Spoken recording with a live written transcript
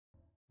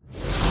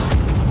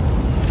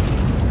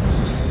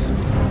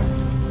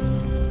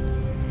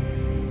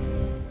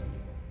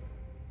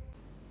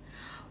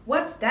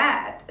What's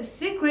that? A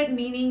secret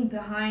meaning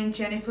behind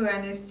Jennifer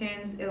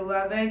Aniston's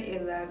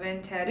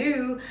 11/11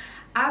 tattoo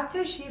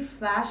after she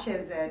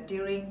flashes it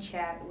during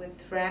chat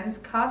with Friends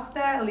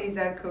co-star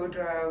Lisa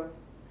Kudrow.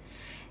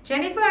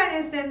 Jennifer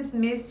Aniston's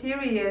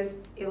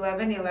mysterious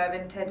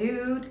 11/11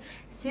 tattoo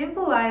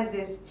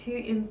symbolizes two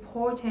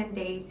important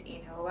dates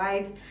in her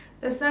life,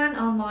 the Sun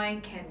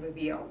Online can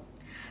reveal.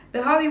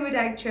 The Hollywood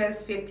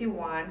actress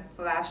 51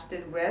 flashed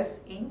the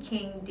wrist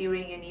inking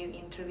during a new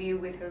interview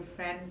with her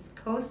Friends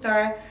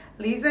co-star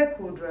Lisa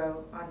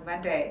Kudrow on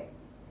Monday.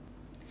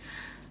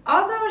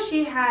 Although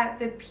she had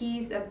the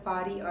piece of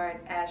body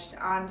art etched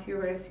onto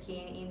her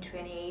skin in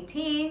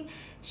 2018,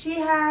 she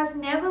has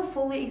never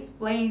fully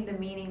explained the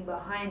meaning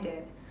behind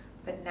it.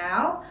 But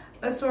now,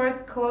 a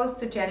source close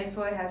to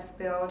Jennifer has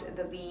spilled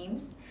the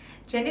beans.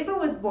 Jennifer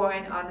was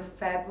born on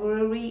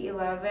February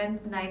 11,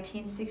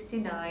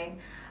 1969,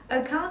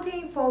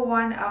 accounting for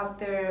one of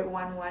the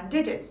 11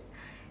 digits.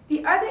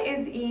 The other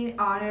is in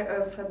honor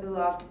of her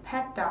beloved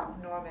pet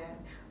dog Norman,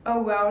 a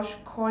Welsh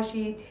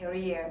Corgi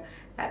Terrier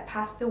that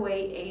passed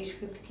away aged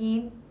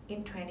 15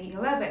 in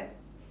 2011.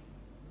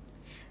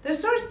 The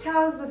source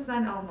tells The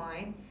Sun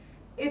Online,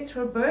 "It's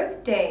her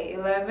birthday,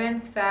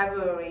 11th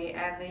February,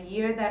 and the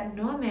year that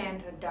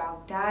Norman, her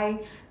dog, died,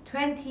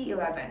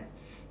 2011.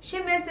 She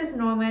misses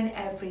Norman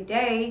every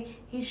day.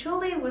 He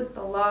truly was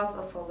the love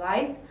of her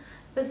life."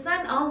 The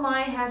Sun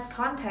Online has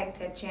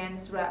contacted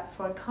Jen's rep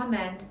for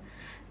comment.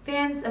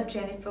 Fans of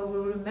Jennifer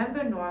will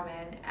remember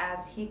Norman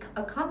as he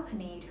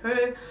accompanied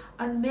her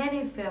on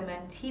many film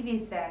and TV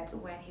sets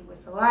when he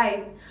was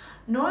alive.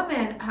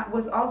 Norman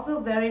was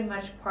also very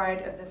much part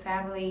of the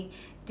family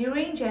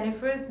during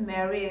Jennifer's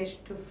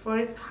marriage to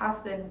first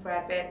husband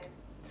Brad Pitt.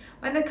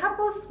 When the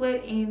couple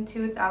split in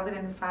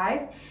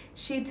 2005,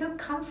 she took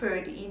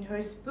comfort in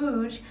her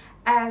spooge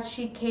as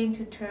she came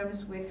to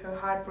terms with her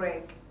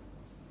heartbreak.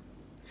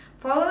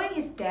 Following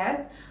his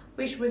death,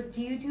 which was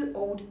due to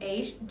old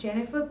age,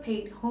 Jennifer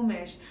paid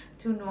homage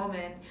to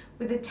Norman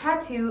with a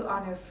tattoo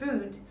on her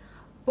foot.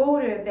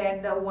 Bolder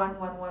than the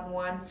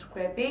 1111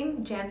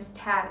 scripting, Jen's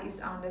tat is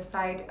on the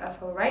side of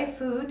her right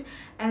foot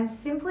and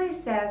simply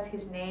says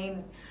his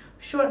name.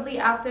 Shortly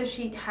after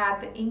she'd had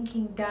the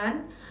inking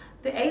done,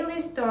 the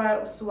A-list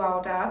star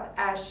swelled up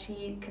as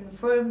she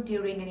confirmed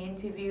during an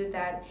interview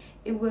that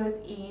it was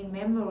in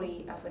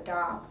memory of a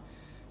dog.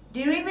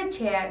 During the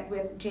chat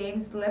with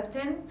James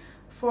Lipton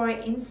for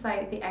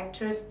Inside the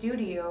Actors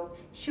Studio,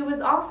 she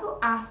was also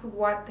asked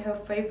what her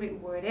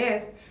favorite word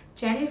is.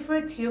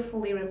 Jennifer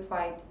tearfully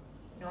replied,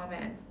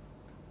 "Norman."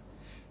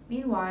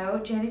 Meanwhile,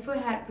 Jennifer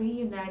had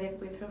reunited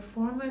with her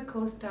former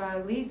co-star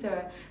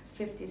Lisa,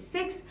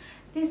 56,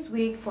 this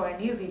week for a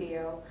new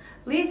video.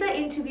 Lisa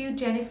interviewed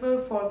Jennifer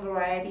for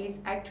Variety's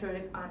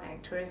Actors on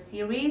Actors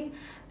series,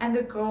 and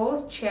the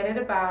girls chatted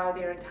about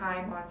their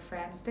time on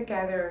Friends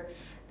together.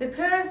 The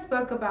pair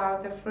spoke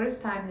about the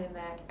first time they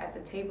met at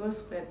the table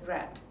script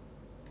read.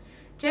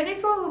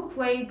 Jennifer, who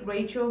played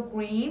Rachel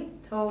Green,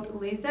 told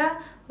Lisa,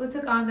 who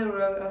took on the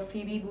role of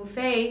Phoebe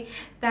Buffay,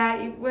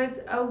 that it was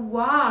a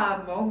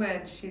wow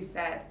moment, she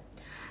said.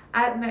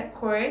 "I'd met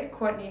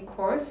Courtney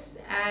Course,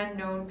 and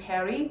known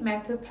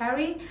Matthew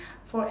Perry,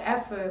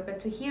 forever, but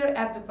to hear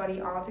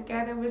everybody all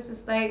together was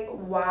just like,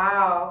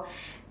 wow."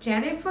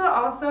 Jennifer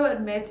also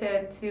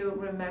admitted to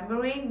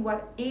remembering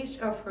what each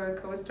of her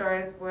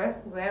co-stars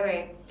was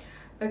wearing,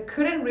 but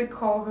couldn't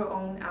recall her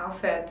own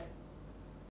outfit.